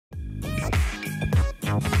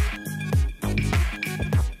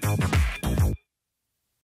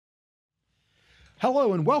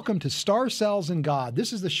Hello and welcome to Star Cells and God.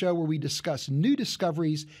 This is the show where we discuss new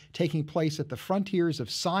discoveries taking place at the frontiers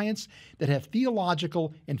of science that have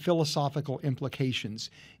theological and philosophical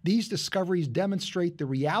implications. These discoveries demonstrate the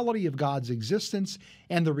reality of God's existence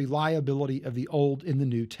and the reliability of the Old and the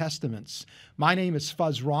New Testaments. My name is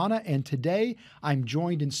Rana, and today I'm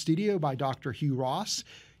joined in studio by Dr. Hugh Ross.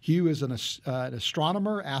 Hugh is an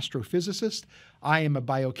astronomer, astrophysicist. I am a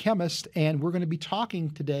biochemist, and we're going to be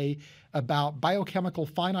talking today about biochemical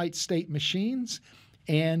finite state machines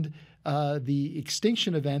and the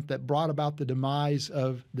extinction event that brought about the demise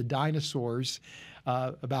of the dinosaurs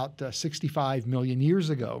about 65 million years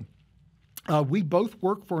ago. We both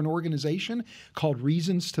work for an organization called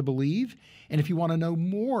Reasons to Believe. And if you want to know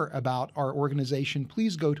more about our organization,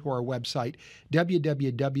 please go to our website,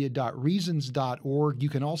 www.reasons.org. You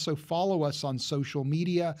can also follow us on social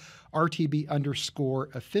media,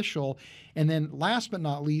 RTB_official. And then last but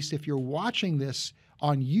not least, if you're watching this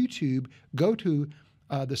on YouTube, go to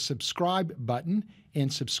the subscribe button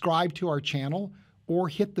and subscribe to our channel, or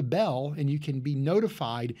hit the bell and you can be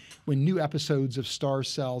notified when new episodes of Star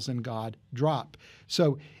Cells and God drop.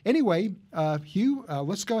 So anyway, Hugh,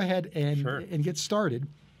 let's go ahead and get started.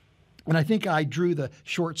 And I think I drew the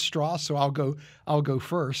short straw, so I'll go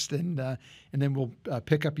first, and then we'll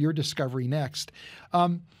pick up your discovery next.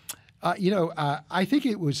 I think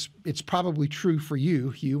it's probably true for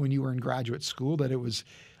you, Hugh, when you were in graduate school, that it was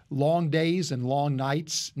long days and long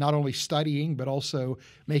nights, not only studying, but also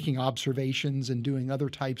making observations and doing other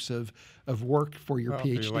types of work for your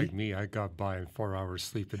PhD. If you're like me, I got by in 4 hours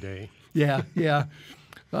sleep a day. Yeah.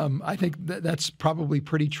 I think that's probably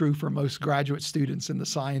pretty true for most graduate students in the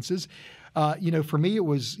sciences. For me, it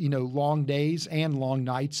was, long days and long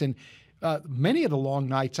nights. And many of the long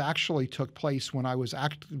nights actually took place when I was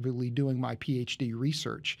actively doing my PhD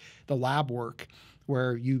research, the lab work,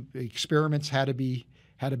 where experiments had to be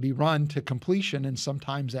run to completion, and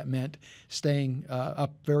sometimes that meant staying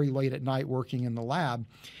up very late at night working in the lab.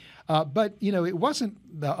 But it wasn't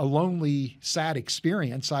a lonely, sad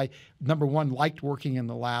experience. I, number one, liked working in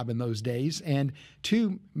the lab in those days, and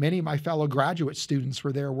two, many of my fellow graduate students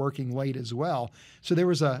were there working late as well. So there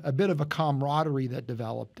was a bit of a camaraderie that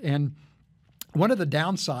developed. And one of the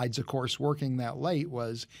downsides, of course, working that late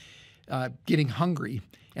was getting hungry,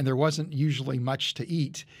 and there wasn't usually much to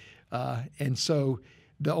eat. And so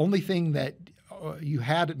the only thing that you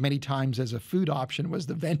had many times as a food option was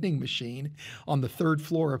the vending machine on the third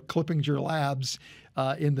floor of Chicxulub Labs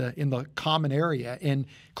in the common area. And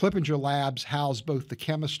Chicxulub Labs housed both the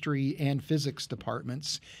chemistry and physics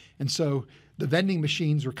departments. And so the vending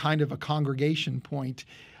machines were kind of a congregation point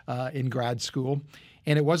in grad school.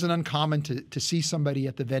 And it wasn't uncommon to see somebody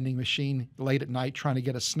at the vending machine late at night trying to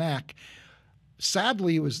get a snack.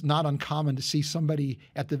 Sadly, it was not uncommon to see somebody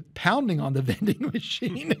pounding on the vending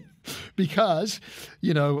machine because,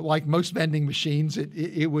 like most vending machines,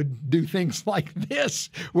 it would do things like this,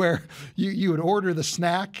 where you would order the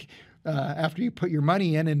snack after you put your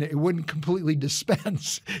money in, and it wouldn't completely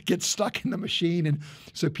dispense, get stuck in the machine. And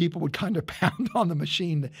so people would kind of pound on the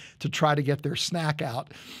machine to try to get their snack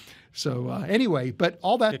out. So anyway, but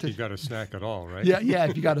all that— If you got a snack at all, right? Yeah,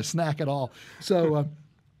 if you got a snack at all. So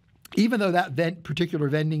even though that particular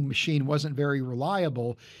vending machine wasn't very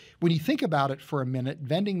reliable, when you think about it for a minute,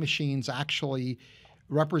 vending machines actually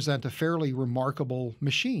represent a fairly remarkable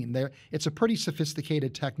machine. It's a pretty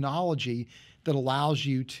sophisticated technology that allows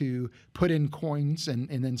you to put in coins and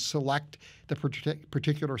then select the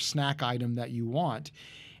particular snack item that you want.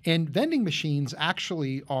 And vending machines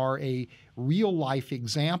actually are a real-life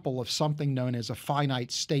example of something known as a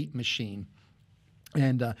finite state machine.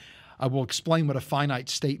 And I will explain what a finite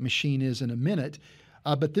state machine is in a minute,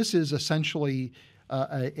 but this is essentially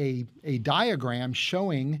a diagram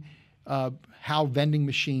showing how vending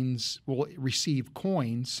machines will receive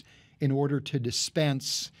coins in order to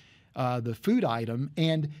dispense the food item,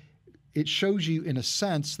 and it shows you, in a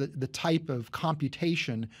sense, that the type of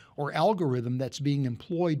computation or algorithm that's being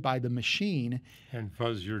employed by the machine. And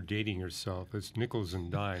Fuzz, you're dating yourself. It's nickels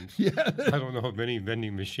and dimes. Yeah. I don't know of any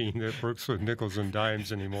vending machine that works with nickels and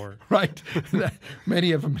dimes anymore. Right.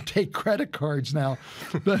 Many of them take credit cards now.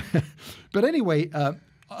 But anyway,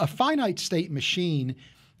 a finite state machine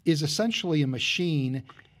is essentially a machine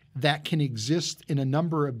that can exist in a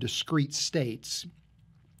number of discrete states.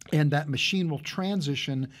 And that machine will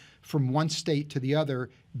transition from one state to the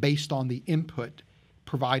other based on the input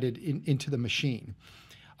provided into the machine.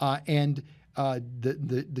 The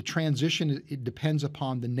transition, it depends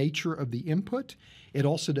upon the nature of the input. It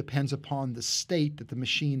also depends upon the state that the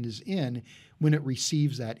machine is in when it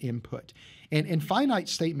receives that input. And finite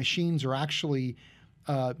state machines are actually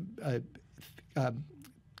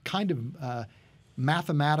kind of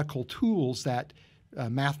mathematical tools that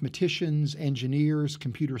mathematicians, engineers,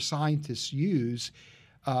 computer scientists use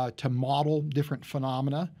to model different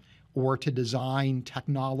phenomena or to design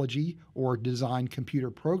technology or design computer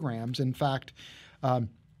programs. In fact,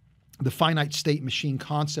 the finite state machine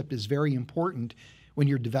concept is very important when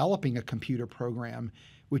you're developing a computer program,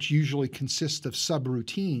 which usually consists of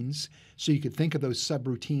subroutines. So you could think of those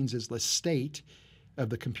subroutines as the state of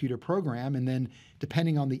the computer program, and then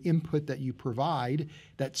depending on the input that you provide,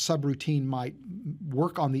 that subroutine might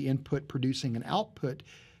work on the input producing an output,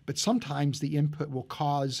 but sometimes the input will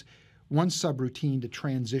cause one subroutine to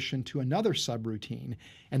transition to another subroutine,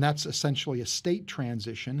 and that's essentially a state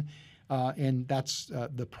transition, and that's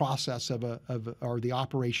the process or the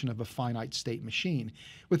operation of a finite state machine,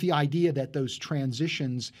 with the idea that those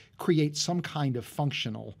transitions create some kind of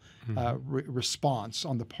functional response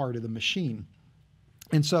on the part of the machine.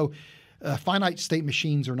 And so finite state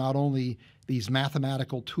machines are not only these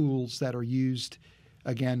mathematical tools that are used,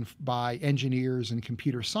 again, by engineers and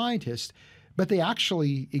computer scientists, but they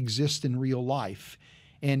actually exist in real life.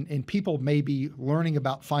 And people may be learning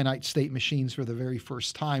about finite state machines for the very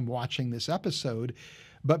first time watching this episode,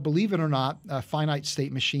 but believe it or not, finite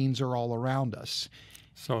state machines are all around us.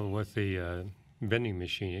 So with the vending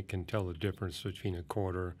machine, it can tell the difference between a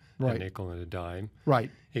quarter, Right. a nickel, and a dime.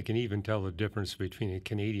 Right. It can even tell the difference between a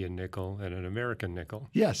Canadian nickel and an American nickel.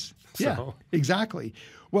 Yes. Yeah, So- exactly.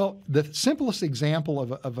 Well, the simplest example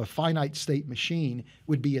of a finite state machine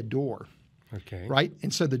would be a door. Okay. Right?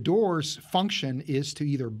 And so the door's function is to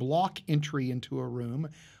either block entry into a room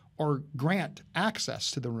or grant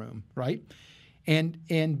access to the room, right? And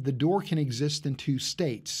the door can exist in two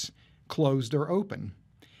states, closed or open.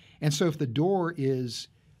 And so if the door is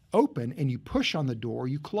open and you push on the door,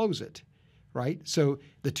 you close it, right? So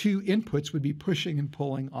the two inputs would be pushing and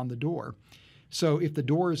pulling on the door. So if the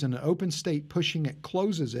door is in an open state, pushing it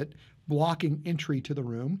closes it, blocking entry to the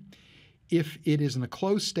room. If it is in a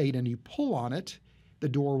closed state and you pull on it, the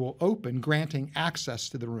door will open, granting access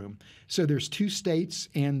to the room. So there's two states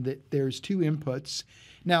and there's two inputs.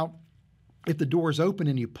 Now, if the door is open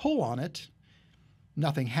and you pull on it,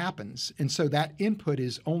 nothing happens. And so that input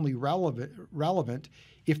is only relevant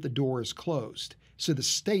if the door is closed. So the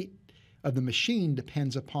state of the machine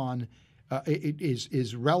depends upon, it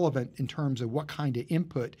is relevant in terms of what kind of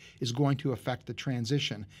input is going to affect the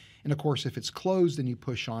transition. And of course, if it's closed and you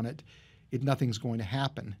push on it, nothing's going to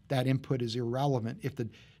happen. That input is irrelevant if the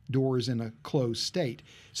door is in a closed state.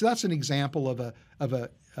 So that's an example of a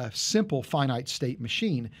simple finite state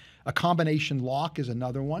machine. A combination lock is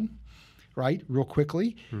another one, right? Real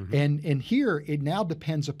quickly. And here it now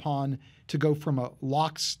depends upon to go from an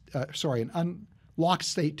unlocked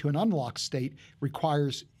state to an unlocked state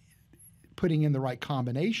requires putting in the right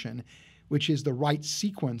combination, which is the right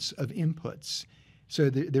sequence of inputs. So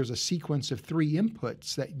there's a sequence of 3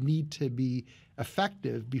 inputs that need to be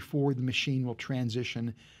effective before the machine will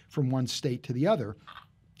transition from one state to the other.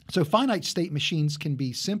 So finite state machines can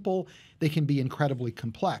be simple, they can be incredibly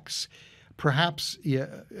complex. Perhaps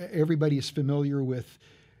everybody is familiar with,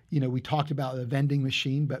 we talked about a vending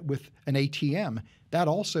machine, but with an ATM, that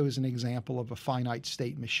also is an example of a finite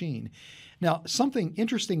state machine. Now, something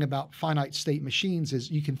interesting about finite state machines is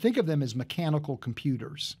you can think of them as mechanical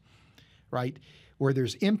computers, right? Where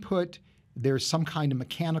there's input, there's some kind of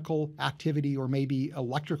mechanical activity or maybe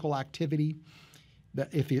electrical activity.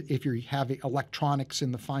 That if you have electronics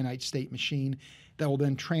in the finite state machine, that will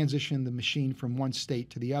then transition the machine from one state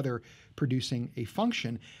to the other, producing a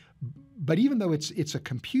function. But even though it's a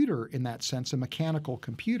computer in that sense, a mechanical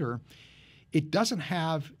computer, it doesn't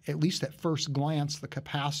have, at least at first glance, the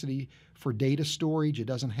capacity for data storage. It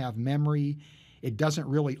doesn't have memory. It doesn't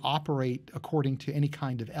really operate according to any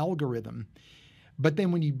kind of algorithm. But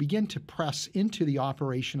then when you begin to press into the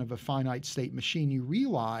operation of a finite state machine, you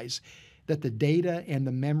realize that the data and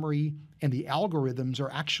the memory and the algorithms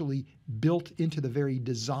are actually built into the very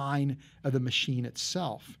design of the machine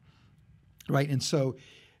itself, right? And so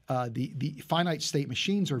the finite state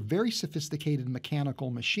machines are very sophisticated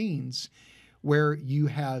mechanical machines where you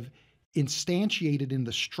have instantiated in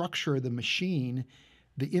the structure of the machine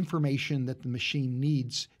the information that the machine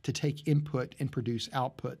needs to take input and produce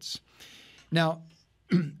outputs. Now,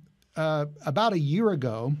 about a year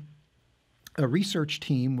ago, a research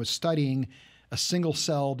team was studying a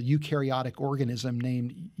single-celled eukaryotic organism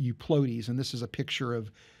named Euplotes, and this is a picture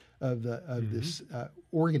of this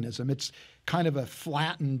organism. It's kind of a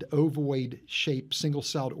flattened, ovoid-shaped,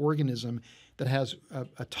 single-celled organism that has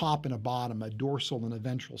a top and a bottom, a dorsal and a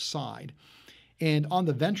ventral side. And on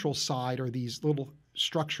the ventral side are these little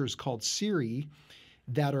structures called cirri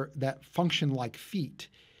that function like feet.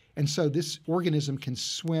 And so this organism can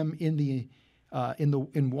swim in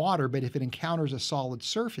water, but if it encounters a solid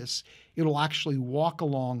surface, it'll actually walk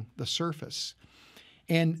along the surface.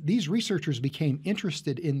 And these researchers became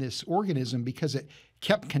interested in this organism because it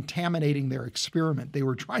kept contaminating their experiment. They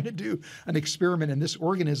were trying to do an experiment, and this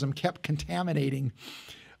organism kept contaminating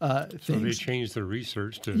things. So they changed their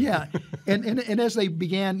research to... Yeah, and as they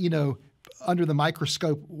began, under the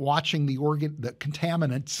microscope watching the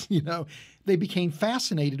contaminants, they became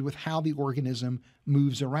fascinated with how the organism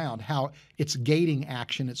moves around, how its gating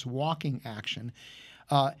action, its walking action.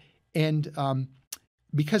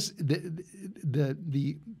 Because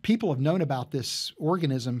the people have known about this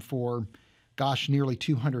organism for, nearly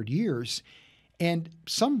 200 years. And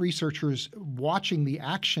some researchers watching the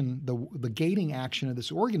action, the gating action of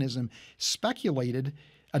this organism, speculated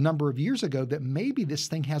a number of years ago that maybe this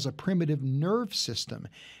thing has a primitive nerve system,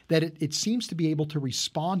 that it seems to be able to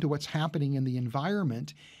respond to what's happening in the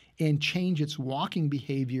environment and change its walking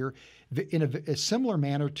behavior in a similar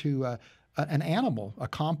manner to an animal, a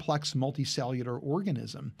complex multicellular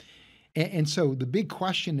organism. And so the big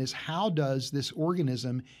question is, how does this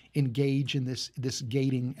organism engage in this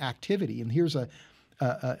gating activity? And here's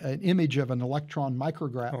an image of an electron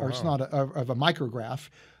micrograph, or it's not of a micrograph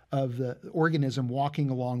of the organism walking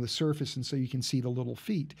along the surface, and so you can see the little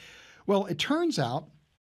feet. Well, it turns out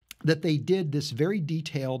that they did this very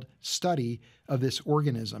detailed study of this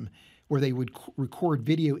organism, where they would record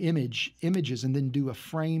video images and then do a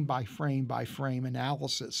frame by frame by frame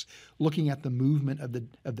analysis, looking at the movement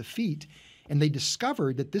of the feet. And they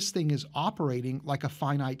discovered that this thing is operating like a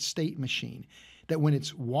finite state machine, that when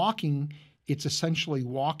it's walking, it's essentially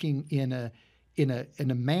walking in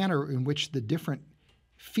a manner in which the different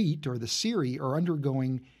feet, or the cirri, are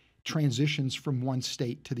undergoing transitions from one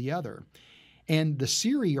state to the other. And the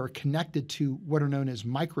cirri are connected to what are known as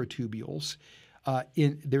microtubules.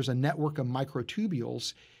 There's a network of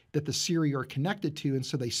microtubules that the cirri are connected to, and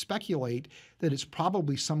so they speculate that it's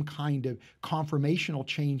probably some kind of conformational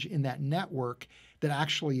change in that network that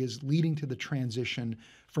actually is leading to the transition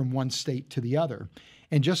from one state to the other.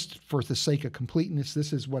 And just for the sake of completeness,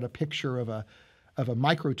 this is what a picture of a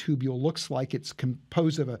microtubule looks like. It's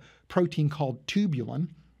composed of a protein called tubulin,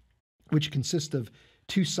 which consists of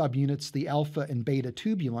two subunits, the alpha and beta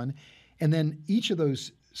tubulin, and then each of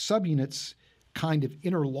those subunits kind of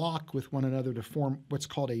interlock with one another to form what's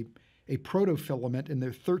called a protofilament, and there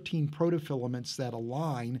are 13 protofilaments that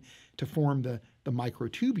align to form the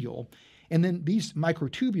microtubule. And then these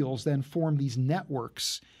microtubules then form these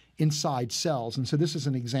networks inside cells. And so this is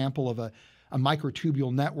an example of a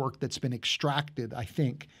microtubule network that's been extracted, I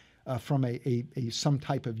think, from some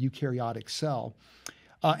type of eukaryotic cell.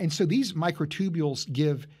 And so these microtubules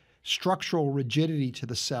give structural rigidity to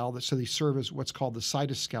the cell, so they serve as what's called the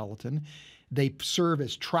cytoskeleton. They serve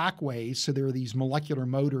as trackways, so there are these molecular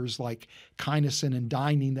motors like kinesin and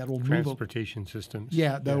dynein that will move. Transportation systems.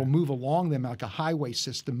 Yeah, that will move along them like a highway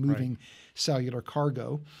system moving cellular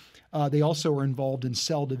cargo. They also are involved in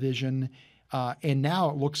cell division, and now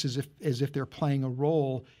it looks as if they're playing a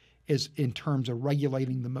role in terms of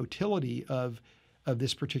regulating the motility of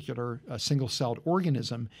this particular single-celled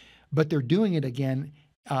organism. But they're doing it again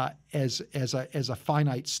as a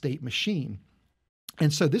finite state machine.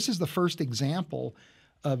 And so this is the first example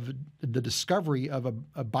of the discovery of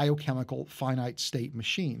a biochemical finite state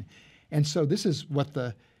machine. And so this is what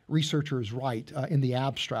the researchers write in the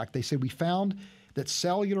abstract. They say, we found that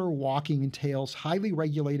cellular walking entails highly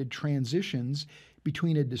regulated transitions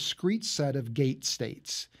between a discrete set of gate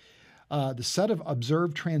states. The set of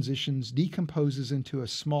observed transitions decomposes into a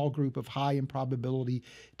small group of high improbability,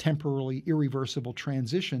 temporally irreversible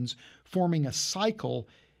transitions, forming a cycle,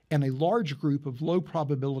 and a large group of low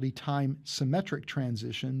probability time symmetric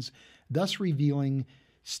transitions, thus revealing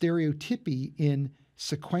stereotypy in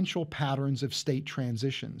sequential patterns of state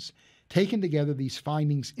transitions. Taken together, these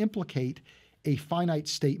findings implicate a finite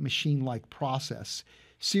state machine-like process.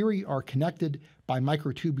 Cirri are connected by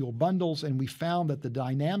microtubule bundles, and we found that the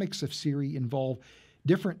dynamics of cirri involve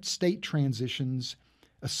different state transitions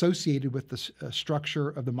associated with the structure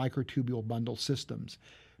of the microtubule bundle systems.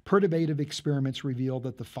 Perturbative experiments reveal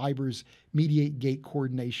that the fibers mediate gate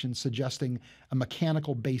coordination, suggesting a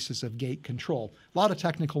mechanical basis of gate control. A lot of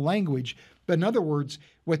technical language, but in other words,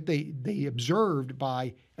 what they observed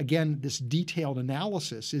by, again, this detailed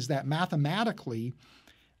analysis is that mathematically,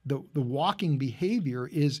 the walking behavior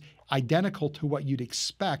is identical to what you'd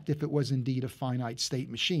expect if it was indeed a finite state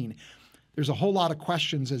machine. There's a whole lot of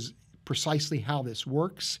questions as precisely how this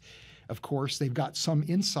works. Of course, they've got some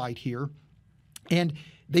insight here. And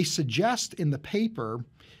they suggest in the paper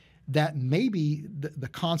that maybe the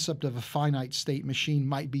concept of a finite state machine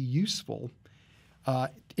might be useful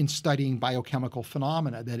in studying biochemical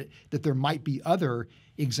phenomena, that there might be other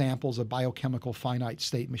examples of biochemical finite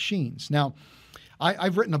state machines. Now,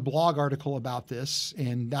 I've written a blog article about this,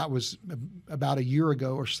 and that was about a year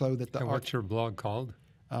ago or so. What's your blog called?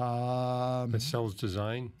 The Cell's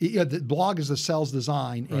Design? Yeah, the blog is The Cell's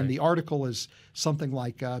Design, Right. and the article is something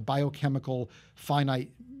like biochemical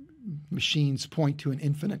finite machines point to an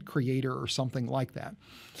infinite creator or something like that.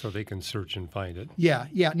 So they can search and find it. Yeah.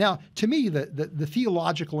 Now, to me, the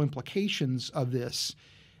theological implications of this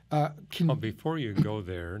can... Well, before you go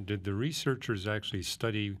there, did the researchers actually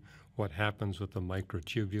study what happens with the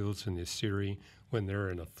microtubules in the Siri when they're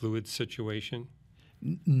in a fluid situation?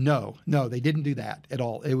 No, they didn't do that at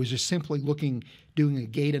all. It was just simply doing a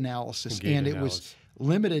gate analysis, it was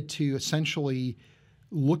limited to essentially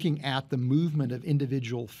looking at the movement of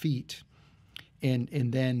individual feet and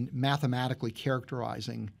then mathematically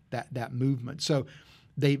characterizing that movement. So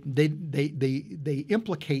they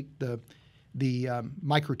implicate the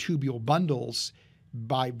microtubule bundles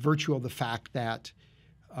by virtue of the fact that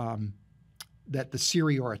the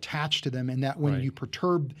Siri are attached to them, and that when Right. you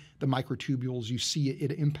perturb the microtubules, you see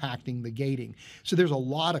it impacting the gating. So there's a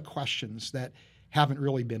lot of questions that haven't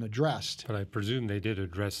really been addressed. But I presume they did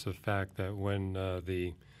address the fact that when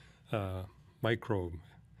the microbe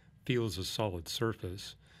feels a solid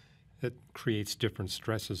surface, it creates different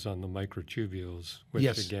stresses on the microtubules, which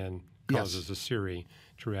Yes. again Yes. causes the Siri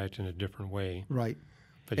to react in a different way. Right.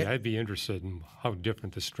 But yeah, I'd be interested in how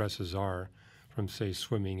different the stresses are from, say,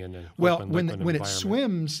 swimming in an Well, open when liquid it environment.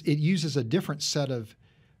 swims, it uses a different set of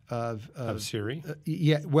Siri?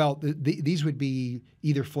 yeah. Well, these would be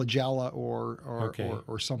either flagella Okay.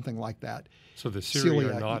 or something like that. So the Siri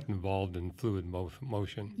cilia, are not involved in fluid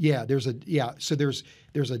motion. Yeah. So there's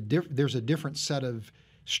a different set of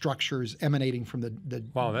structures emanating from the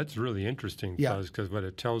Wow, that's really interesting, Yeah. because what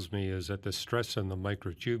it tells me is that the stress in the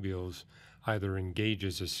microtubules either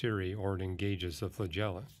engages the Siri or it engages the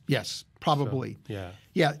flagella. Yes, probably. So, yeah.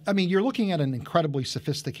 Yeah, I mean, you're looking at an incredibly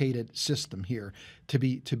sophisticated system here, to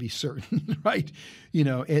be certain, right?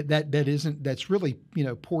 That's really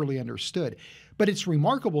poorly understood. But it's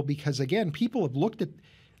remarkable because, again, people have looked at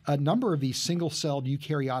a number of these single-celled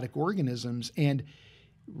eukaryotic organisms and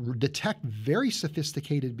detect very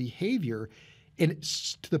sophisticated behavior, and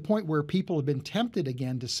it's to the point where people have been tempted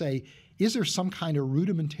again to say, is there some kind of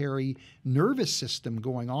rudimentary nervous system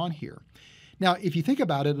going on here? Now, if you think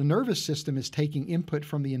about it, a nervous system is taking input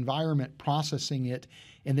from the environment, processing it,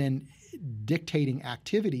 and then dictating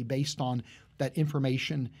activity based on that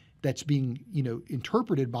information that's being,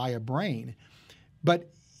 interpreted by a brain.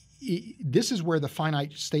 But this is where the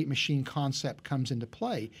finite state machine concept comes into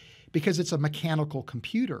play, because it's a mechanical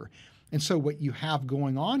computer. And so what you have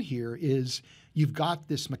going on here is you've got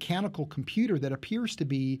this mechanical computer that appears to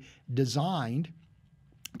be designed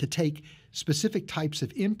to take specific types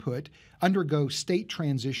of input, undergo state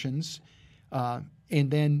transitions, and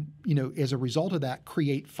then, as a result of that,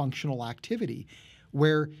 create functional activity,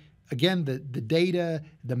 where, again, the data,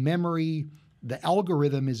 the memory, the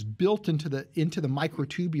algorithm is built into the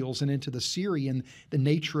microtubules and into the Siri, and the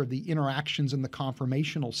nature of the interactions and the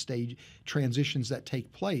conformational stage transitions that take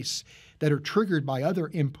place that are triggered by other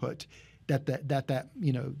input that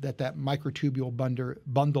microtubule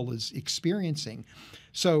bundle is experiencing.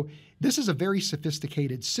 So this is a very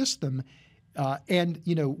sophisticated system, and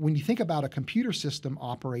when you think about a computer system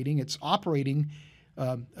operating, it's operating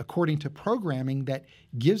according to programming that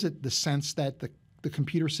gives it the sense that the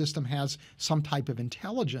computer system has some type of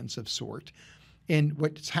intelligence of sort. And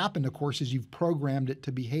what's happened, of course, is you've programmed it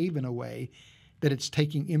to behave in a way that it's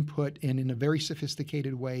taking input and in a very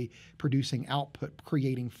sophisticated way producing output,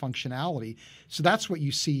 creating functionality. So that's what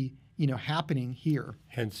you see, happening here.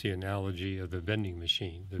 Hence the analogy of the vending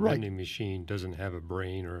machine. The Right. vending machine doesn't have a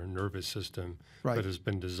brain or a nervous system, Right. but has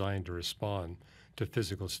been designed to respond to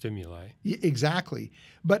physical stimuli. Exactly.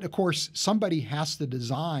 But of course, somebody has to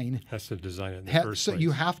design. Has to design it in the first So place.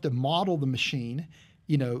 you have to model the machine,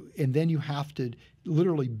 and then you have to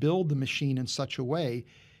literally build the machine in such a way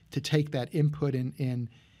to take that input and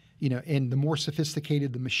the more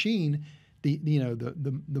sophisticated the machine,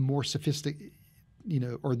 the more sophisticated,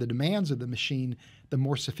 or the demands of the machine, the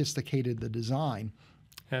more sophisticated the design.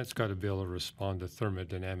 And it's got to be able to respond to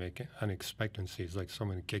thermodynamic unexpectancies, like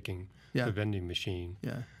someone kicking Yeah. the vending machine,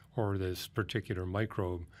 Yeah. or this particular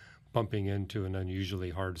microbe bumping into an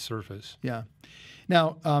unusually hard surface. Yeah.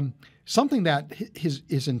 Now, something that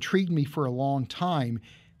has intrigued me for a long time,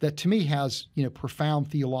 that to me has profound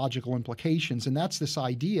theological implications, and that's this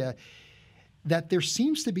idea that there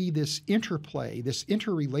seems to be this interplay, this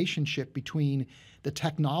interrelationship between the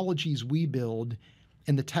technologies we build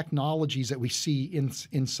and the technologies that we see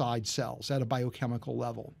inside cells at a biochemical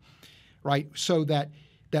level, right? So that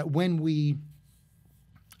when we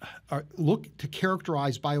look to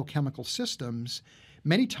characterize biochemical systems,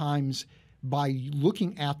 many times by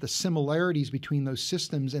looking at the similarities between those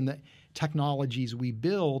systems and the technologies we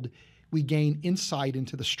build, we gain insight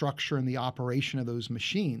into the structure and the operation of those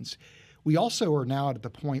machines. We also are now at the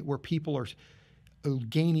point where people are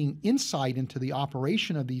gaining insight into the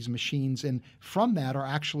operation of these machines, and from that are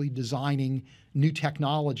actually designing new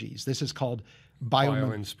technologies. This is called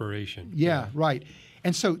bioinspiration. Yeah, right.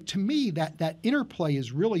 And so to me, that interplay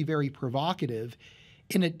is really very provocative,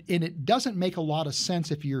 and it doesn't make a lot of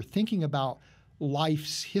sense if you're thinking about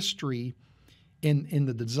life's history in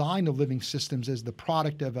the design of living systems as the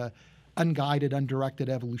product of a unguided, undirected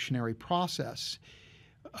evolutionary process.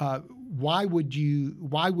 Why would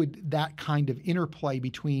that kind of interplay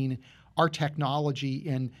between our technology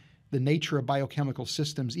and the nature of biochemical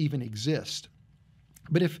systems even exist?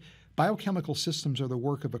 But if biochemical systems are the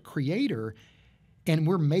work of a creator, and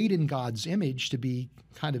we're made in God's image to be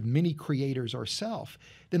kind of mini creators ourselves,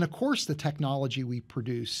 then of course the technology we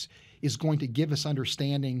produce is going to give us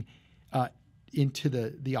understanding into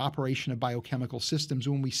the operation of biochemical systems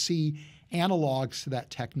when we see analogs to that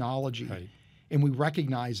technology. Right. And we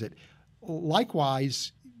recognize it.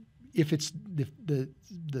 Likewise, if it's the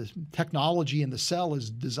technology in the cell is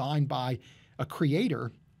designed by a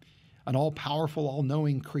creator, an all-powerful,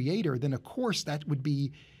 all-knowing creator, then of course that would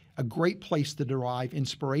be a great place to derive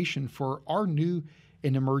inspiration for our new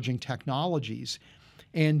and emerging technologies.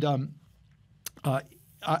 And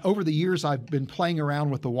over the years, I've been playing around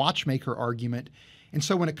with the watchmaker argument. And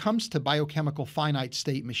so when it comes to biochemical finite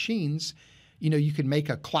state machines, you could make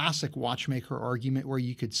a classic watchmaker argument where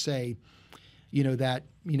you could say, that,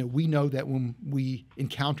 we know that when we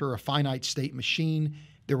encounter a finite state machine,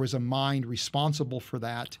 there was a mind responsible for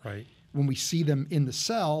that. Right. When we see them in the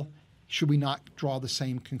cell, should we not draw the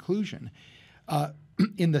same conclusion?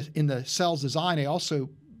 In the cell's design, I also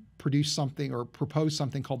produced something or proposed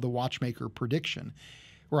something called the watchmaker prediction,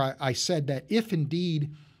 where I said that if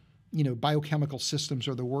indeed, biochemical systems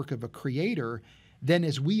are the work of a creator, then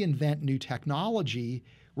as we invent new technology,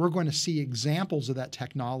 we're going to see examples of that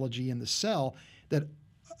technology in the cell that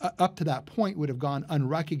up to that point would have gone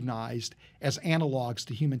unrecognized as analogs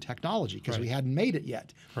to human technology because we hadn't made it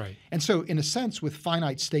yet. Right. And so in a sense with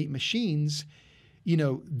finite state machines,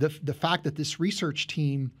 the fact that this research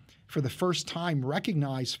team for the first time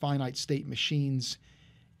recognized finite state machines,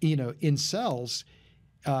 in cells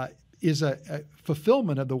is a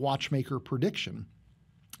fulfillment of the watchmaker prediction.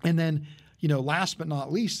 And then, last but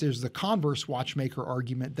not least, there's the converse watchmaker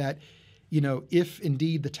argument that, if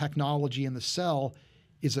indeed the technology in the cell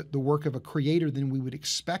is the work of a creator, then we would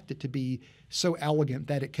expect it to be so elegant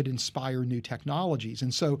that it could inspire new technologies.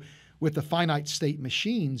 And so with the finite state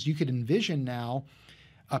machines, you could envision now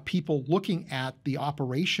people looking at the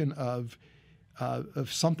operation of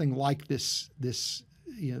something like this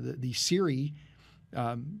the Siri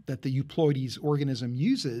that the euploides organism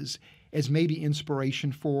uses as maybe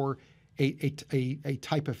inspiration for a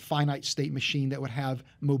type of finite state machine that would have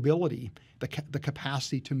mobility, the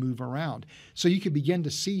capacity to move around. So you could begin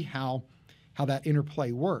to see how that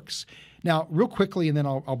interplay works. Now, real quickly, and then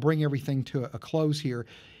I'll bring everything to a close here,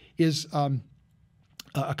 is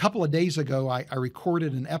a couple of days ago, I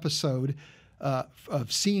recorded an episode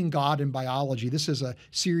of Seeing God in Biology. This is a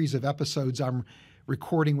series of episodes I'm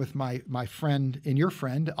recording with my friend and your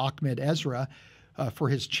friend, Ahmed Ezra, for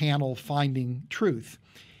his channel Finding Truth.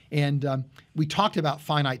 And we talked about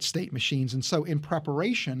finite state machines. And so in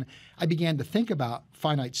preparation, I began to think about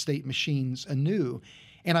finite state machines anew.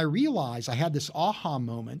 And I realized, I had this aha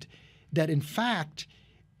moment, that in fact,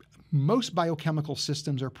 most biochemical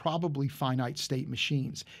systems are probably finite state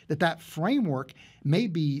machines, that framework may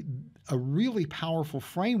be a really powerful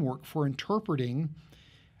framework for interpreting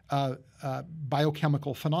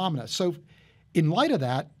biochemical phenomena. So in light of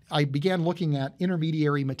that, I began looking at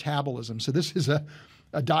intermediary metabolism. So this is a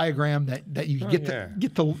diagram that you get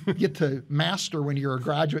to master when you're a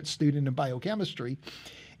graduate student in biochemistry.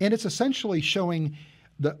 And it's essentially showing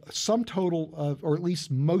the sum total of, or at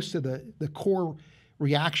least most of the core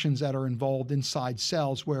reactions that are involved inside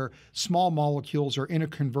cells where small molecules are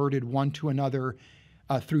interconverted one to another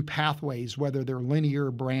through pathways, whether they're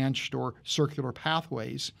linear, branched, or circular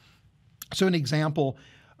pathways. So an example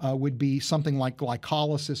would be something like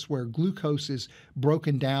glycolysis, where glucose is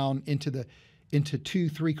broken down into into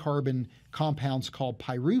 2,3 carbon compounds called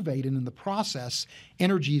pyruvate, and in the process,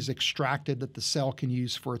 energy is extracted that the cell can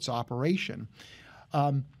use for its operation.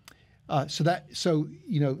 So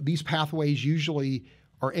these pathways usually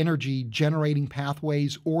are energy generating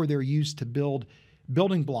pathways, or they're used to build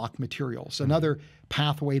building block materials. Another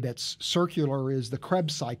pathway that's circular is the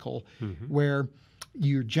Krebs cycle, where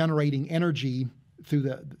you're generating energy through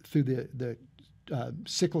the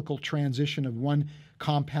cyclical transition of one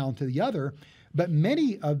compound to the other. But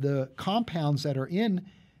many of the compounds that are in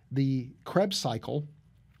the Krebs cycle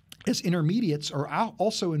as intermediates are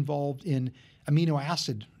also involved in amino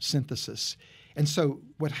acid synthesis. And so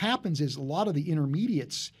what happens is a lot of the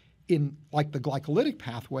intermediates in like the glycolytic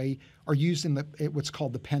pathway are used in what's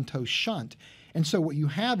called the pentose shunt. And so what you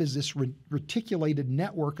have is this reticulated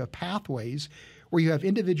network of pathways where you have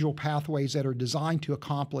individual pathways that are designed to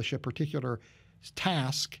accomplish a particular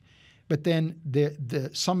task, but then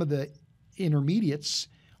some of the intermediates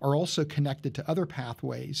are also connected to other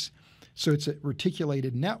pathways. So it's a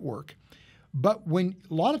reticulated network. But a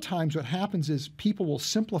lot of times what happens is people will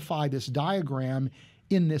simplify this diagram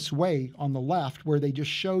in this way on the left, where they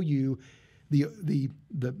just show you the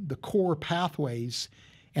core pathways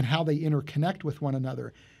and how they interconnect with one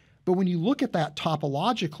another. But when you look at that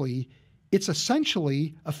topologically, it's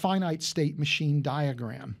essentially a finite state machine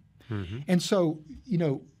diagram. And so,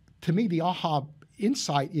 to me, the aha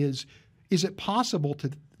insight is it possible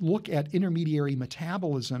to look at intermediary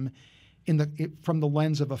metabolism from the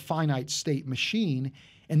lens of a finite state machine?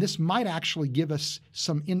 And this might actually give us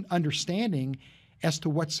some understanding as to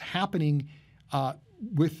what's happening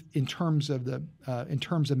in terms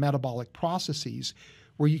of metabolic processes,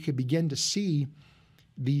 where you could begin to see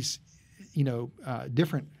these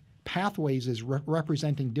different pathways as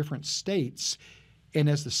representing different states. And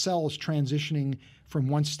as the cell is transitioning from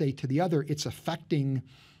one state to the other, it's affecting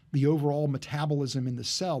the overall metabolism in the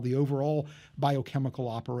cell, the overall biochemical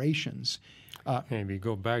operations. And we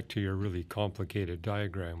go back to your really complicated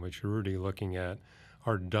diagram, which you're really looking at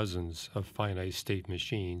are dozens of finite state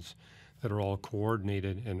machines that are all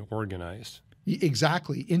coordinated and organized.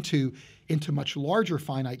 Exactly, into much larger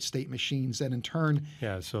finite state machines that in turn...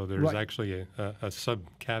 Yeah, so there's actually a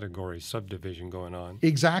subcategory, subdivision going on.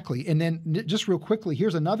 Exactly. And then just real quickly,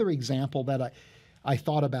 here's another example that I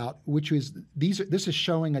thought about, which is this is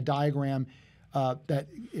showing a diagram that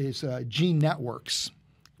is gene networks,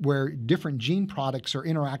 where different gene products are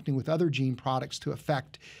interacting with other gene products to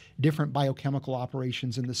affect different biochemical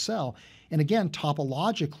operations in the cell. And again,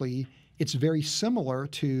 topologically, it's very similar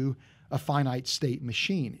to a finite state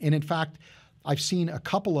machine. And in fact, I've seen a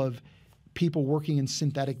couple of people working in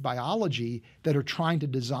synthetic biology that are trying to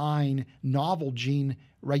design novel gene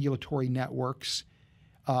regulatory networks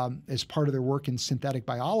as part of their work in synthetic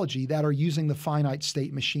biology that are using the finite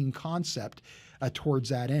state machine concept towards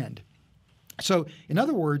that end. So in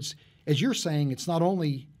other words, as you're saying, it's not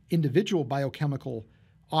only individual biochemical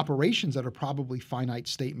operations that are probably finite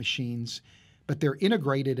state machines, but they're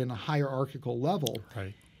integrated in a hierarchical level.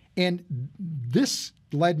 Right. And this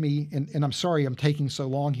led me, and I'm sorry I'm taking so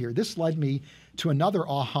long here, this led me to another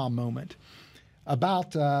aha moment.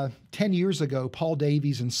 About 10 years ago, Paul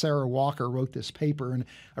Davies and Sarah Walker wrote this paper, and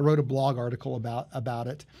I wrote a blog article about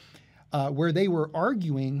it, where they were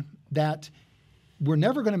arguing that we're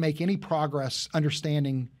never going to make any progress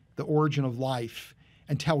understanding the origin of life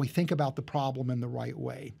until we think about the problem in the right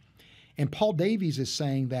way. And Paul Davies was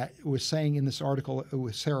saying in this article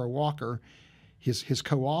with Sarah Walker, his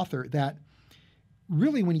co-author, that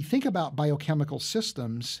really when you think about biochemical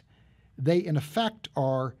systems, they in effect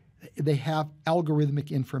they have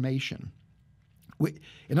algorithmic information.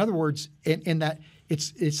 In other words, in that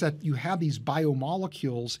it's that you have these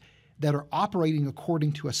biomolecules that are operating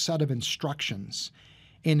according to a set of instructions.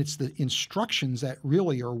 And it's the instructions that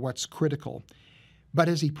really are what's critical. But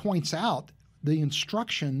as he points out, the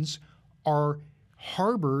instructions are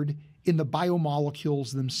harbored in the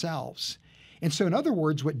biomolecules themselves. And so in other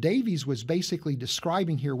words, what Davies was basically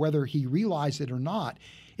describing here, whether he realized it or not,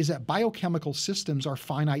 is that biochemical systems are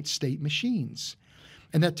finite state machines.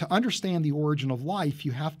 And that to understand the origin of life,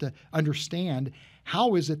 you have to understand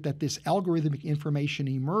how is it that this algorithmic information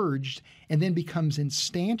emerged and then becomes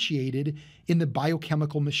instantiated in the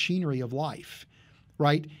biochemical machinery of life,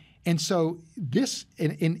 right? And so this,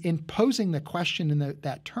 in posing the question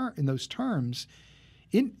in those terms,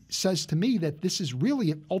 it says to me that this is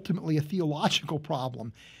really ultimately a theological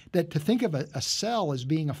problem, that to think of a cell as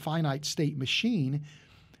being a finite state machine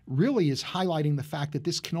really is highlighting the fact that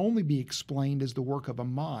this can only be explained as the work of a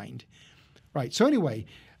mind. Right. So anyway,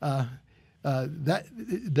 the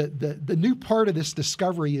new part of this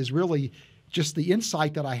discovery is really just the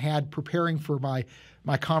insight that I had preparing for my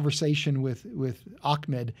conversation with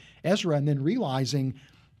Ahmed Ezra, and then realizing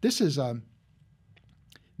this is a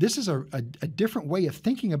different way of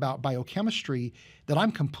thinking about biochemistry that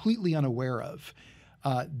I'm completely unaware of,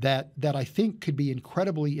 that I think could be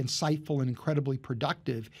incredibly insightful and incredibly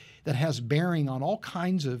productive, that has bearing on all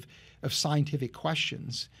kinds of scientific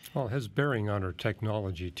questions. Well, it has bearing on our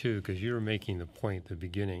technology too, because you were making the point at the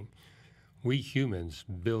beginning. We humans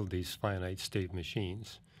build these finite state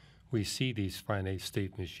machines. We see these finite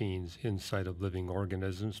state machines inside of living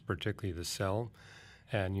organisms, particularly the cell.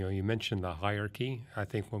 And you mentioned the hierarchy. I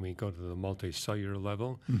think when we go to the multicellular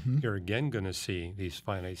level, you're again going to see these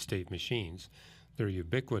finite state machines. They're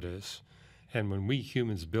ubiquitous. And when we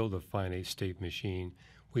humans build a finite state machine,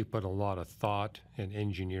 we put a lot of thought and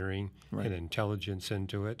engineering and intelligence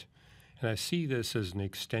into it. And I see this as an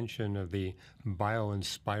extension of the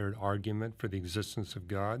bio-inspired argument for the existence of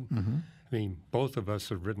God. I mean, both of us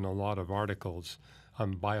have written a lot of articles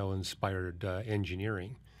on bio-inspired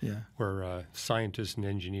engineering, where scientists and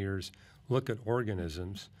engineers look at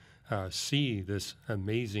organisms, see this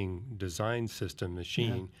amazing design system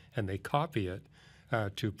machine, and they copy it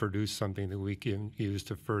to produce something that we can use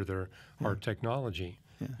to further our technology.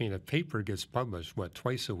 I mean, a paper gets published,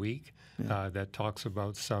 twice a week that talks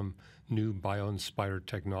about some new bio-inspired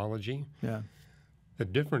technology. The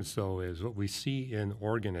difference, though, is what we see in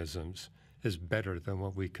organisms is better than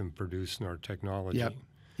what we can produce in our technology,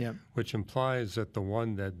 which implies that the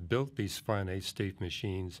one that built these finite state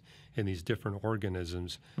machines in these different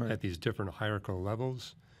organisms at these different hierarchical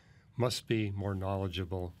levels must be more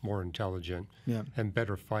knowledgeable, more intelligent, and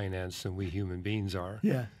better financed than we human beings are.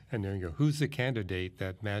 And there you go. Who's the candidate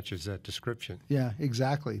that matches that description? Yeah,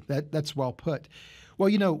 exactly. That's well put. Well,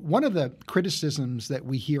 one of the criticisms that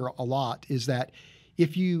we hear a lot is that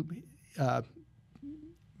if you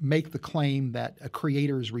make the claim that a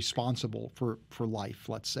creator is responsible for life,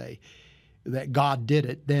 let's say, that God did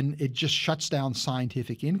it, then it just shuts down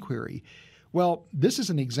scientific inquiry. Well, this is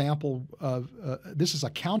an example of, this is a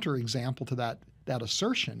counterexample to that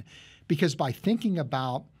assertion, because by thinking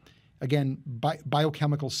about, again,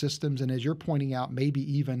 biochemical systems, and as you're pointing out, maybe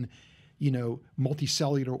even,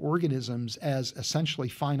 multicellular organisms as essentially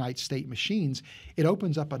finite state machines, it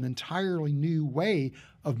opens up an entirely new way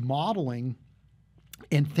of modeling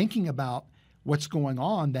and thinking about what's going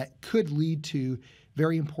on that could lead to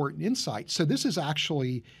very important insights. So this is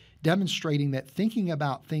actually demonstrating that thinking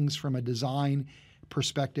about things from a design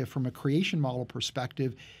perspective, from a creation model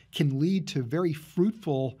perspective, can lead to very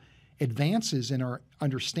fruitful advances in our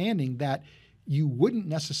understanding that you wouldn't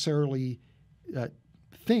necessarily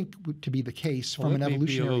think to be the case from an evolutionary perspective. Let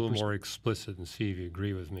me be a little more explicit and see if you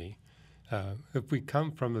agree with me. If we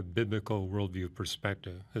come from a biblical worldview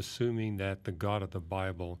perspective, assuming that the God of the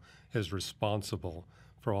Bible is responsible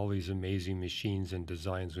for all these amazing machines and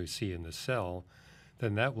designs we see in the cell,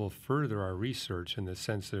 then that will further our research in the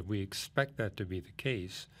sense that if we expect that to be the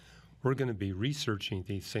case, we're going to be researching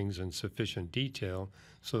these things in sufficient detail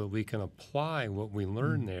so that we can apply what we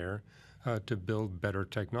learn there to build better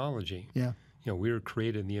technology. We were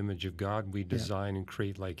created in the image of God. We design and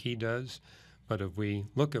create like He does. But if we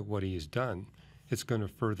look at what He's done, it's going to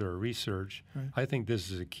further our research. I think this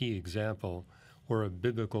is a key example where a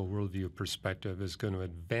biblical worldview perspective is going to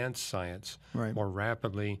advance science more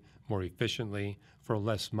rapidly, more efficiently, for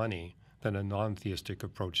less money than a non-theistic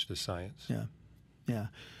approach to science.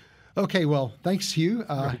 Okay, well, thanks, Hugh.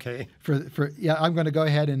 Okay. I'm going to go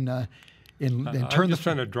ahead and turn I'm just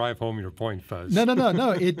trying to drive home your point, Fuzz.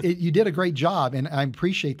 No. You did a great job, and I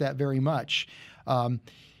appreciate that very much. So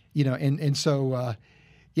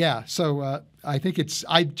I think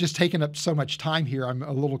I've just taken up so much time here. I'm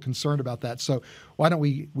a little concerned about that. So why don't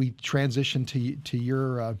we transition to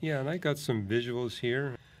your? And I got some visuals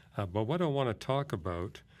here, but what I want to talk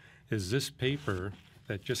about is this paper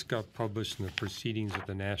that just got published in the Proceedings of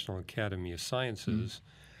the National Academy of Sciences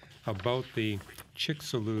about the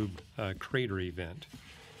Chicxulub crater event.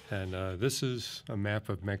 And this is a map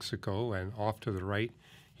of Mexico, and off to the right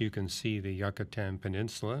you can see the Yucatan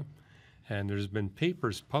Peninsula. And there's been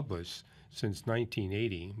papers published since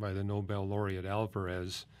 1980 by the Nobel laureate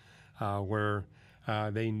Alvarez where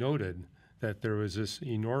they noted that there was this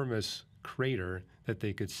enormous crater that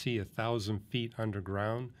they could see 1,000 feet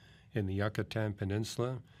underground in the Yucatan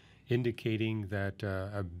Peninsula, indicating that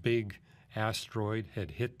a big asteroid had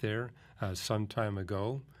hit there some time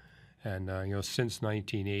ago. And since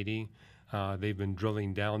 1980, they've been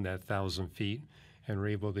drilling down that 1,000 feet and were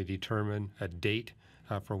able to determine a date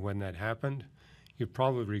for when that happened. You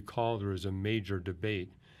probably recall there was a major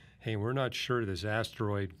debate. Hey, we're not sure this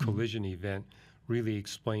asteroid collision event really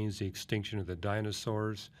explains the extinction of the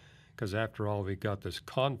dinosaurs, because after all, we got this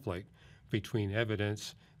conflict between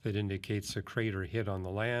evidence that indicates the crater hit on the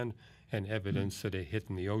land and evidence that it hit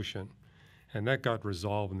in the ocean. And that got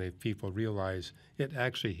resolved, and the people realized it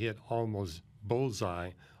actually hit almost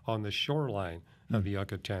bullseye on the shoreline of the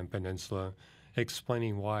Yucatan Peninsula,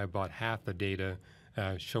 explaining why about half the data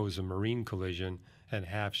shows a marine collision and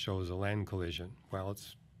half shows a land collision. Well,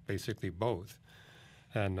 it's basically both.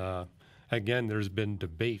 And again, there's been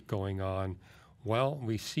debate going on. Well,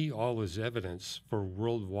 we see all this evidence for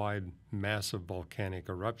worldwide massive volcanic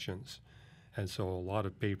eruptions. And so a lot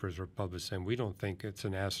of papers were published saying we don't think it's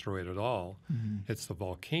an asteroid at all. It's the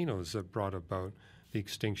volcanoes that brought about the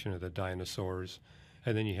extinction of the dinosaurs.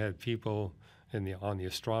 And then you had people on the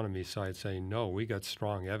astronomy side saying, no, we got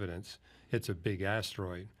strong evidence. It's a big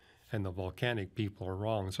asteroid. And the volcanic people are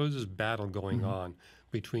wrong. So there's this battle going on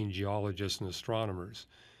between geologists and astronomers.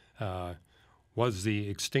 Was the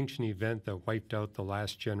extinction event that wiped out the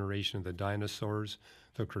last generation of the dinosaurs,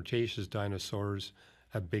 the Cretaceous dinosaurs,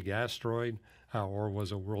 a big asteroid, or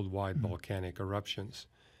was it worldwide volcanic eruptions?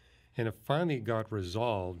 And it finally got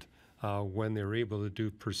resolved when they were able to do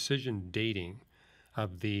precision dating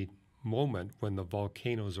of the moment when the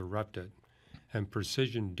volcanoes erupted and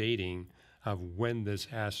precision dating of when this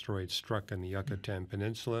asteroid struck in the Yucatan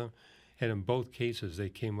Peninsula. And in both cases, they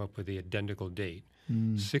came up with the identical date,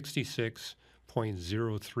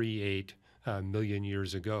 66.038 million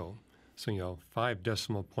years ago. So, 5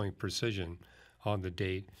 decimal point precision on the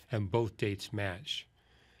date, and both dates match.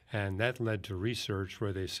 And that led to research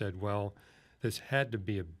where they said, well, this had to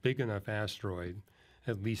be a big enough asteroid,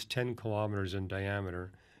 at least 10 kilometers in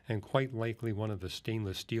diameter, and quite likely one of the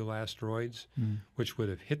stainless steel asteroids, which would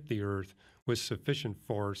have hit the Earth with sufficient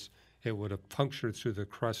force, it would have punctured through the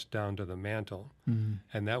crust down to the mantle,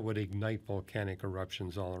 and that would ignite volcanic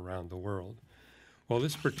eruptions all around the world. Well,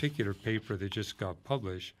 this particular paper that just got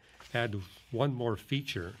published had one more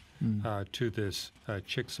feature to this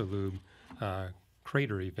Chicxulub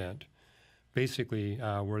crater event, basically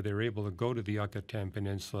where they were able to go to the Yucatan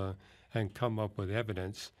Peninsula and come up with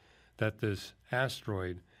evidence that this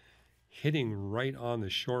asteroid hitting right on the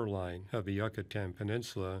shoreline of the Yucatan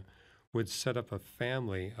Peninsula would set up a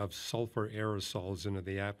family of sulfur aerosols into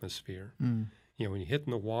the atmosphere. When you hit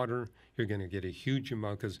in the water, you're going to get a huge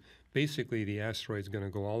amount, because basically the asteroid's going to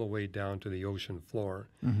go all the way down to the ocean floor,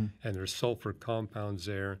 and there's sulfur compounds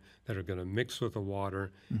there that are going to mix with the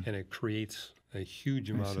water, and it creates a huge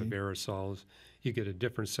amount of aerosols. You get a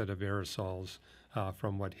different set of aerosols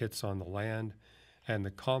from what hits on the land, and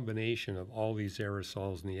the combination of all these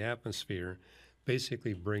aerosols in the atmosphere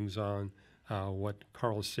basically brings on what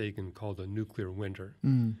Carl Sagan called a nuclear winter,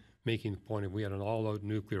 making the point if we had an all-out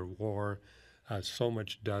nuclear war, so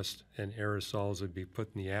much dust and aerosols would be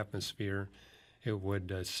put in the atmosphere, it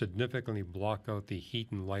would significantly block out the heat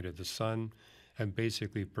and light of the sun and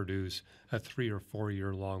basically produce a 3 or 4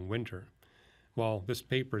 year long winter. Well, this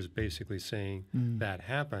paper is basically saying that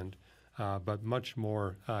happened, but much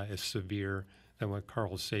more is severe than what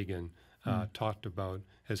Carl Sagan talked about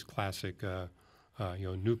as classic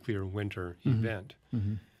nuclear winter event.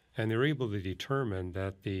 And they were able to determine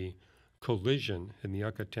that the collision in the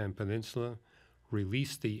Yucatan Peninsula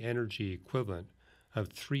released the energy equivalent of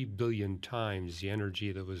 3 billion times the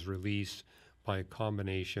energy that was released by a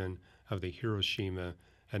combination of the Hiroshima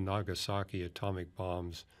and Nagasaki atomic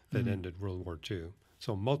bombs that ended World War II.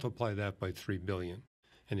 So multiply that by 3 billion,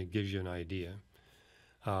 and it gives you an idea.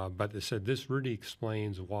 But they said this really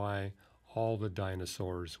explains why all the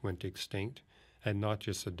dinosaurs went extinct, and not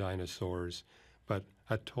just the dinosaurs, but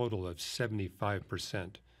a total of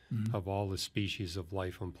 75% of all the species of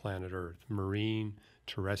life on planet Earth, marine,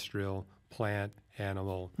 terrestrial, plant,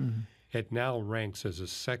 animal. It now ranks as the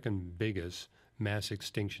second biggest mass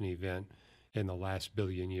extinction event in the last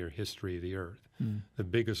billion-year history of the Earth. The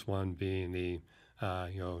biggest one being the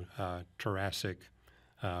Jurassic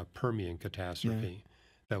Permian catastrophe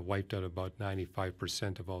that wiped out about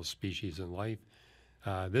 95% of all species in life.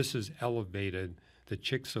 This has elevated the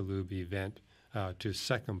Chicxulub event to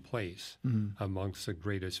second place amongst the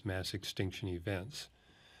greatest mass extinction events.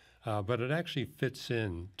 But it actually fits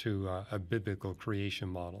into a biblical creation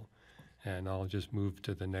model. And I'll just move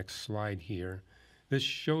to the next slide here. This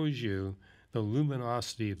shows you the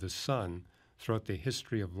luminosity of the sun throughout the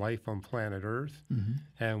history of life on planet Earth.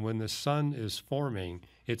 And when the sun is forming,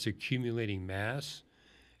 it's accumulating mass.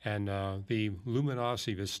 And the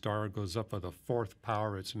luminosity of a star goes up by the 4th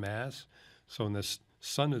power of its mass. So when the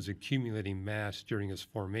sun is accumulating mass during its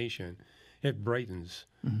formation, it brightens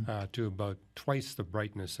to about twice the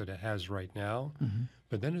brightness that it has right now.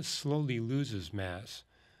 But then it slowly loses mass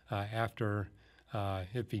after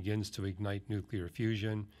it begins to ignite nuclear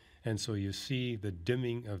fusion. And so you see the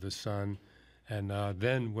dimming of the sun. And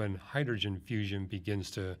then when hydrogen fusion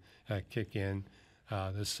begins to kick in,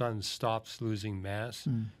 the sun stops losing mass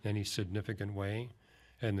in any significant way.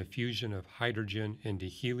 And the fusion of hydrogen into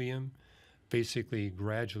helium basically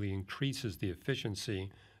gradually increases the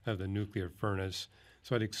efficiency of the nuclear furnace.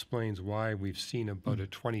 So it explains why we've seen about a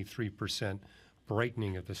 23%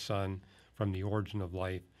 brightening of the sun from the origin of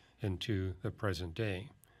life into the present day.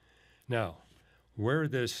 Now, where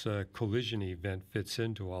this collision event fits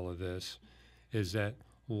into all of this is that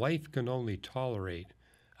life can only tolerate,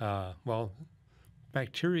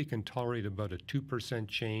 bacteria can tolerate about a 2%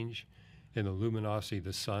 change in the luminosity of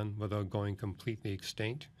the sun without going completely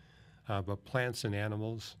extinct, but plants and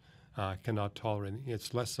animals cannot tolerate,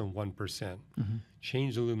 it's less than 1%.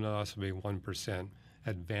 Change the luminosity by 1%,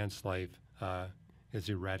 advanced life is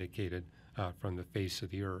eradicated from the face of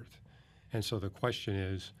the earth. And so the question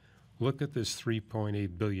is, look at this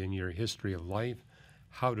 3.8 billion year history of life.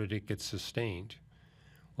 How did it get sustained?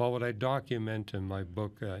 Well, what I document in my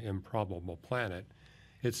book, Improbable Planet,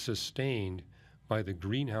 it's sustained by the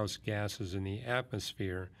greenhouse gases in the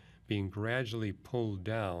atmosphere being gradually pulled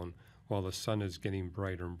down while the sun is getting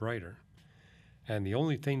brighter and brighter. And the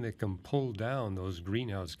only thing that can pull down those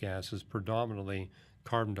greenhouse gases, predominantly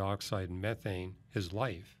carbon dioxide and methane, is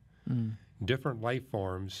life. Different life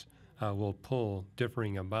forms will pull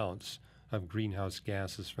differing amounts of greenhouse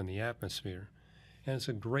gases from the atmosphere. And it's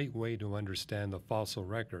a great way to understand the fossil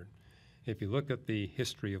record. If you look at the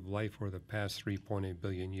history of life over the past 3.8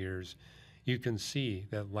 billion years, you can see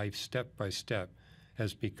that life step by step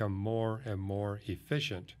has become more and more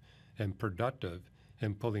efficient and productive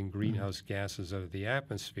in pulling greenhouse gases out of the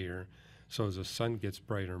atmosphere. So as the sun gets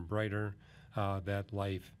brighter and brighter, that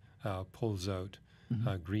life pulls out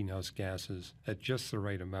greenhouse gases at just the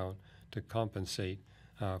right amount to compensate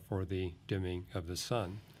for the dimming of the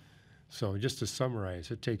sun. So just to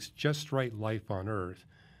summarize, it takes just right life on Earth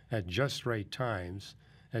at just right times,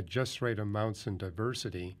 at just right amounts and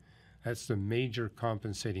diversity. That's the major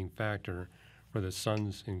compensating factor for the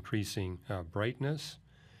sun's increasing brightness.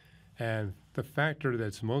 And the factor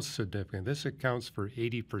that's most significant, this accounts for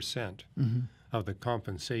 80% of the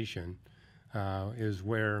compensation, is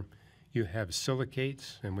where you have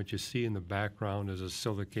silicates, and what you see in the background is a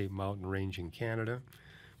silicate mountain range in Canada.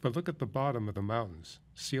 But look at the bottom of the mountains.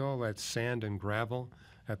 See all that sand and gravel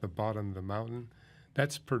at the bottom of the mountain?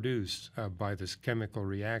 That's produced by this chemical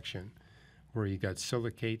reaction where you got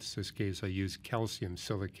silicates. In this case, I use calcium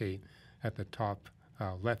silicate at the top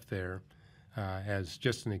left there as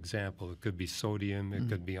just an example. It could be sodium, it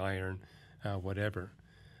could be iron, whatever.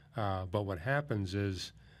 But what happens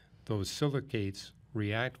is those silicates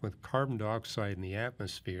react with carbon dioxide in the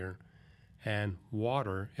atmosphere and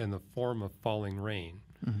water in the form of falling rain.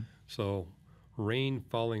 So rain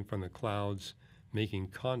falling from the clouds, making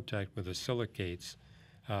contact with the silicates,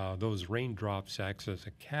 those raindrops act as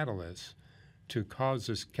a catalyst to cause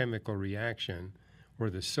this chemical reaction where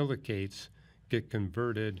the silicates get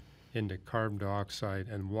converted into carbon dioxide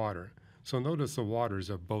and water. So notice the water's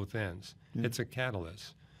at both ends. It's a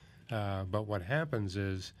catalyst. But what happens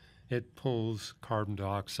is it pulls carbon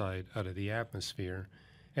dioxide out of the atmosphere,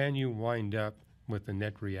 and you wind up with the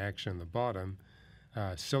net reaction on the bottom.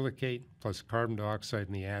 Silicate plus carbon dioxide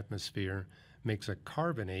in the atmosphere makes a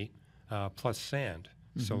carbonate plus sand,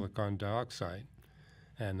 silicon dioxide.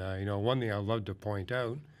 And one thing I love to point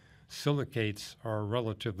out, silicates are a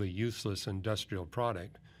relatively useless industrial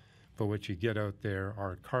product, but what you get out there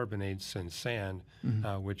are carbonates and sand,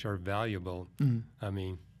 which are valuable. I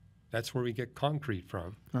mean, that's where we get concrete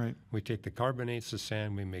from. Right. We take the carbonates, the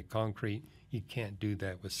sand, we make concrete. You can't do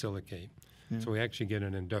that with silicate. So we actually get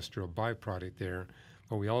an industrial byproduct there,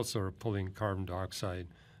 but we also are pulling carbon dioxide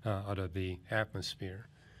out of the atmosphere.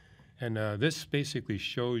 And this basically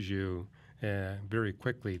shows you very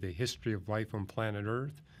quickly the history of life on planet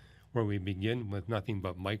Earth, where we begin with nothing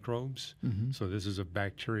but microbes. So this is a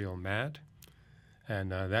bacterial mat,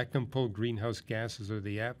 and that can pull greenhouse gases out of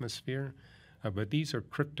the atmosphere, but these are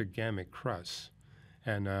cryptogamic crusts,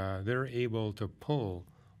 and they're able to pull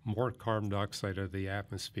more carbon dioxide out of the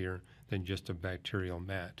atmosphere than just a bacterial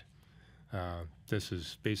mat. This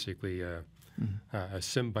is basically a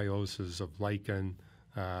symbiosis of lichen,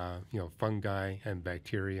 fungi and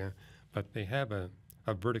bacteria, but they have a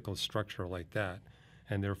vertical structure like that,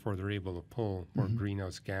 and therefore they're able to pull more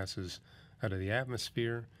greenhouse gases out of the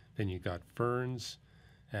atmosphere. Then you got ferns,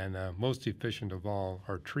 and most efficient of all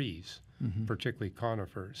are trees, particularly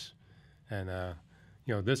conifers. And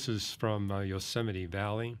this is from Yosemite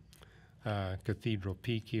Valley, Cathedral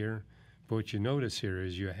Peak here. But what you notice here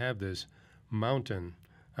is you have this mountain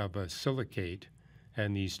of a silicate,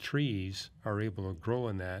 and these trees are able to grow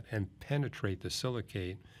in that and penetrate the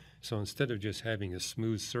silicate. So instead of just having a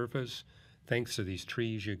smooth surface, thanks to these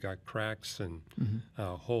trees, you've got cracks and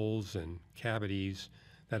holes and cavities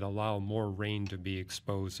that allow more rain to be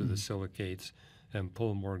exposed to the silicates and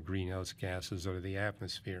pull more greenhouse gases out of the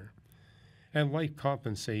atmosphere. And life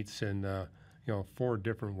compensates in 4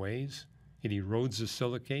 different ways. It erodes the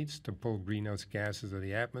silicates to pull greenhouse gases out of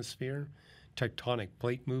the atmosphere. Tectonic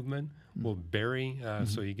plate movement will bury,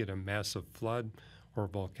 so you get a massive flood or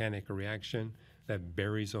volcanic reaction that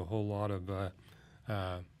buries a whole lot of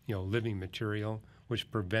living material, which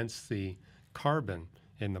prevents the carbon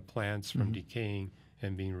in the plants from decaying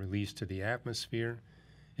and being released to the atmosphere.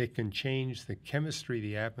 It can change the chemistry of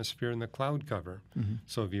the atmosphere and the cloud cover.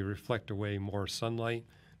 So if you reflect away more sunlight,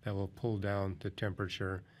 that will pull down the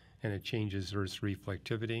temperature, and it changes Earth's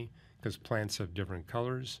reflectivity because plants have different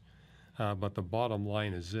colors. But the bottom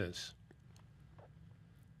line is this.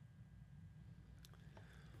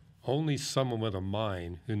 Only someone with a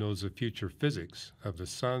mind who knows the future physics of the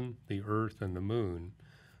sun, the earth, and the moon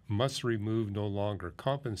must remove no longer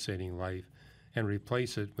compensating life and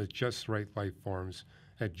replace it with just right life forms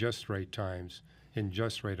at just right times, in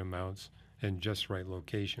just right amounts, in just right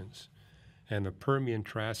locations. And the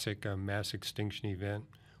Permian-Triassic mass extinction event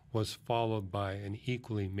was followed by an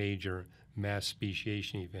equally major mass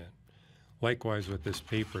speciation event. Likewise, what this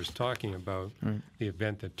paper is talking about, the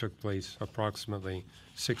event that took place approximately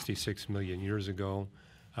 66 million years ago,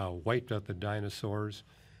 wiped out the dinosaurs,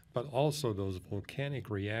 but also those volcanic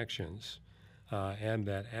reactions and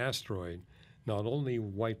that asteroid not only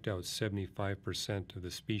wiped out 75% of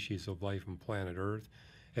the species of life on planet Earth,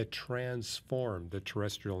 it transformed the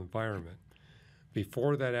terrestrial environment.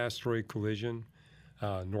 Before that asteroid collision,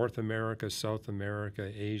 North America, South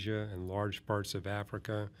America, Asia, and large parts of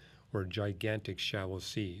Africa were gigantic shallow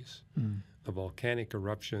seas. The volcanic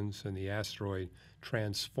eruptions and the asteroid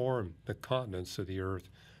transformed the continents of the Earth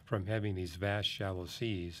from having these vast shallow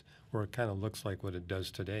seas where it kind of looks like what it does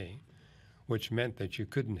today, which meant that you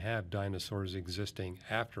couldn't have dinosaurs existing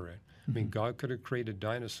after it. I mean, God could have created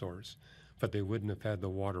dinosaurs, but they wouldn't have had the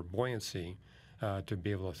water buoyancy to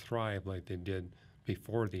be able to thrive like they did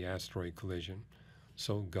before the asteroid collision.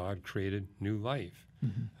 So God created new life.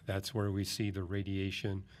 That's where we see the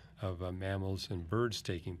radiation of mammals and birds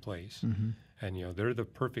taking place. And they're the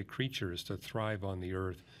perfect creatures to thrive on the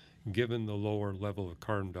Earth, given the lower level of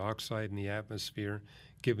carbon dioxide in the atmosphere,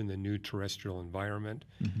 given the new terrestrial environment.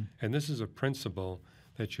 And this is a principle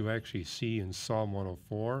that you actually see in Psalm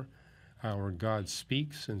 104, where God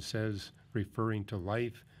speaks and says, referring to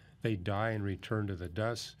life, they die and return to the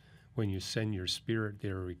dust. When you send your spirit, they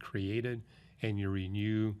are recreated, and you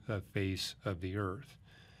renew the face of the earth.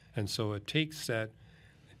 And so it takes that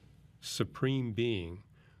supreme being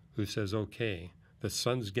who says, okay, the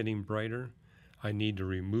sun's getting brighter, I need to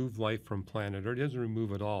remove life from planet Earth. He doesn't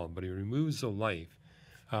remove it all, but he removes the life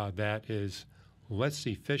that is less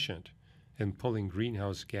efficient in pulling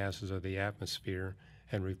greenhouse gases out of the atmosphere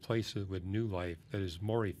and replaces it with new life that is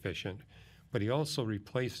more efficient. But he also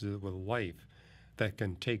replaces it with life that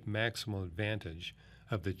can take maximum advantage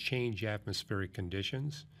of the changed atmospheric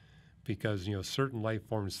conditions, because certain life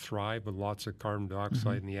forms thrive with lots of carbon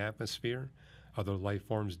dioxide in the atmosphere, other life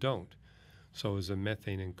forms don't. So as the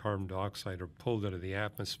methane and carbon dioxide are pulled out of the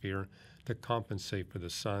atmosphere to compensate for the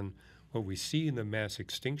sun, what we see in the mass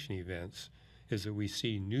extinction events is that we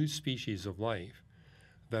see new species of life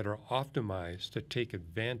that are optimized to take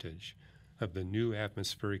advantage of the new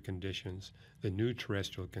atmospheric conditions, the new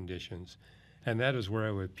terrestrial conditions. And that is where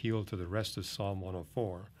I would appeal to the rest of Psalm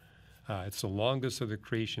 104. It's the longest of the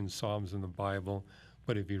creation psalms in the Bible,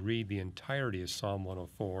 but if you read the entirety of Psalm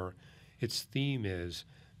 104, its theme is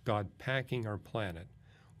God packing our planet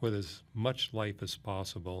with as much life as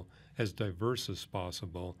possible, as diverse as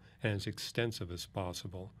possible, and as extensive as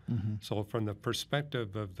possible. So from the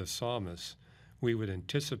perspective of the psalmist, we would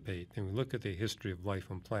anticipate, and we look at the history of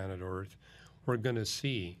life on planet Earth, we're going to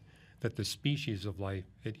see that the species of life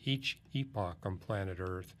at each epoch on planet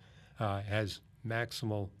Earth has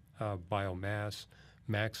maximal biomass,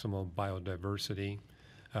 maximal biodiversity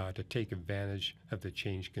to take advantage of the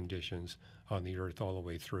changed conditions on the Earth all the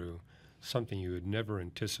way through, something you would never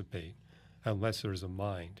anticipate unless there's a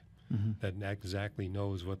mind that exactly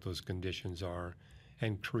knows what those conditions are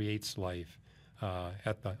and creates life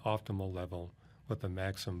at the optimal level with the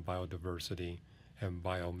maximum biodiversity and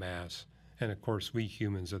biomass. And of course, we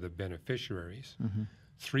humans are the beneficiaries.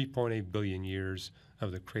 3.8 billion years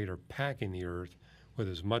of the Creator packing the Earth with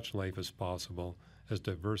as much life as possible, as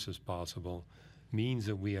diverse as possible, means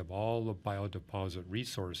that we have all the biodeposit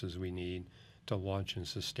resources we need to launch and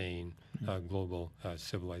sustain global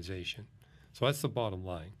civilization. So that's the bottom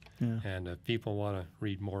line. Yeah. And if people want to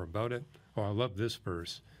read more about it, I love this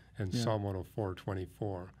verse in Psalm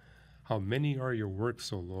 104:24. How many are your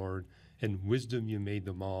works, O Lord? In wisdom you made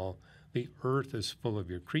them all. The earth is full of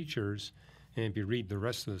your creatures. And if you read the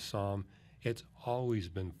rest of the psalm, it's always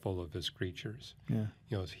been full of his creatures. Yeah.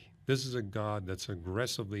 You know, this is a God that's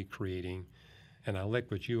aggressively creating. And I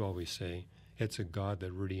like what you always say, it's a God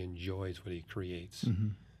that really enjoys what he creates. Mm-hmm.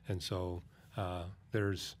 And so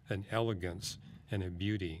there's an elegance and a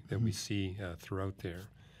beauty that we see throughout there.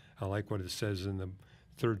 I like what it says in the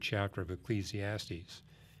 3rd chapter of Ecclesiastes.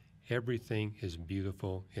 Everything is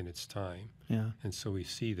beautiful in its time. Yeah. And so we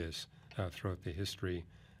see this throughout the history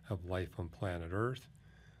of life on planet Earth.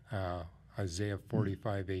 Isaiah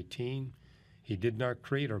 45:18, he did not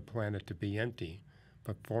create our planet to be empty,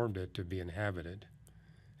 but formed it to be inhabited.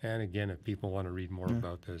 And again, if people want to read more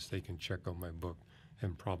about this, they can check out my book,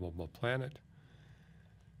 Improbable Planet.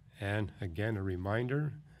 And again, a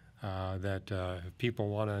reminder that if people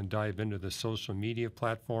want to dive into the social media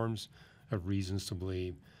platforms of Reasons to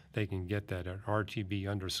Believe, they can get that at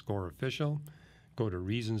RTB_official. Go to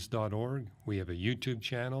reasons.org. We have a YouTube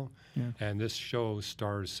channel, and this show,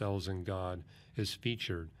 Stars, Cells, and God, is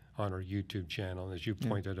featured on our YouTube channel. As you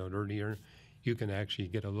pointed out earlier, you can actually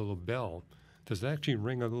get a little bell. Does it actually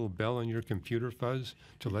ring a little bell on your computer, Fuzz,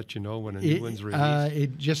 to let you know when a new one's released?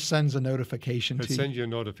 It just sends a notification to you. It sends you a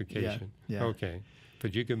notification. Yeah. Okay.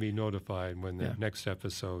 But you can be notified when the next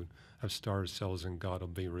episode of Stars, Cells, and God will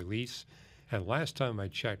be released. And last time I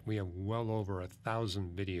checked, we have well over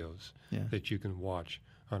 1,000 videos that you can watch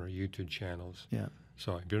on our YouTube channels. Yeah.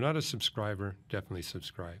 So if you're not a subscriber, definitely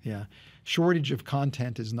subscribe. Yeah. Shortage of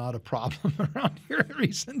content is not a problem around here at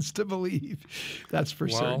Reasons to Believe. That's for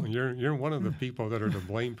certain. Well, you're one of the people that are to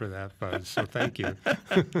blame for that, Buzz, so thank you.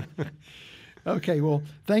 Okay, well,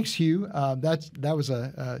 thanks, Hugh. That was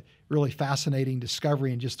a really fascinating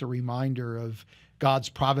discovery and just a reminder of God's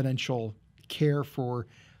providential care for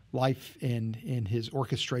life and in his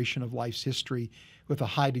orchestration of life's history with a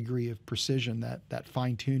high degree of precision. That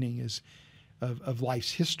fine-tuning is of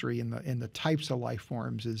life's history and the types of life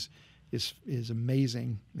forms is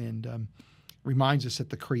amazing, and reminds us that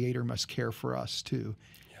the Creator must care for us too.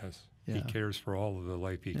 Yes, he cares for all of the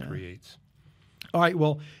life he creates. All right,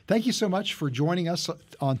 well, thank you so much for joining us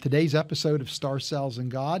on today's episode of Star Cells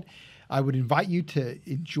and God. I would invite you to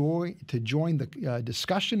join the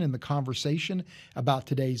discussion and the conversation about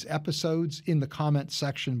today's episodes in the comment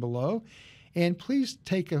section below. And please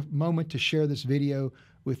take a moment to share this video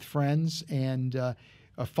with friends, and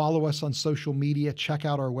follow us on social media. Check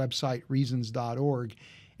out our website, reasons.org.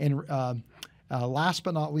 And last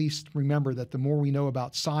but not least, remember that the more we know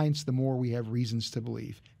about science, the more we have reasons to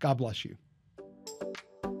believe. God bless you.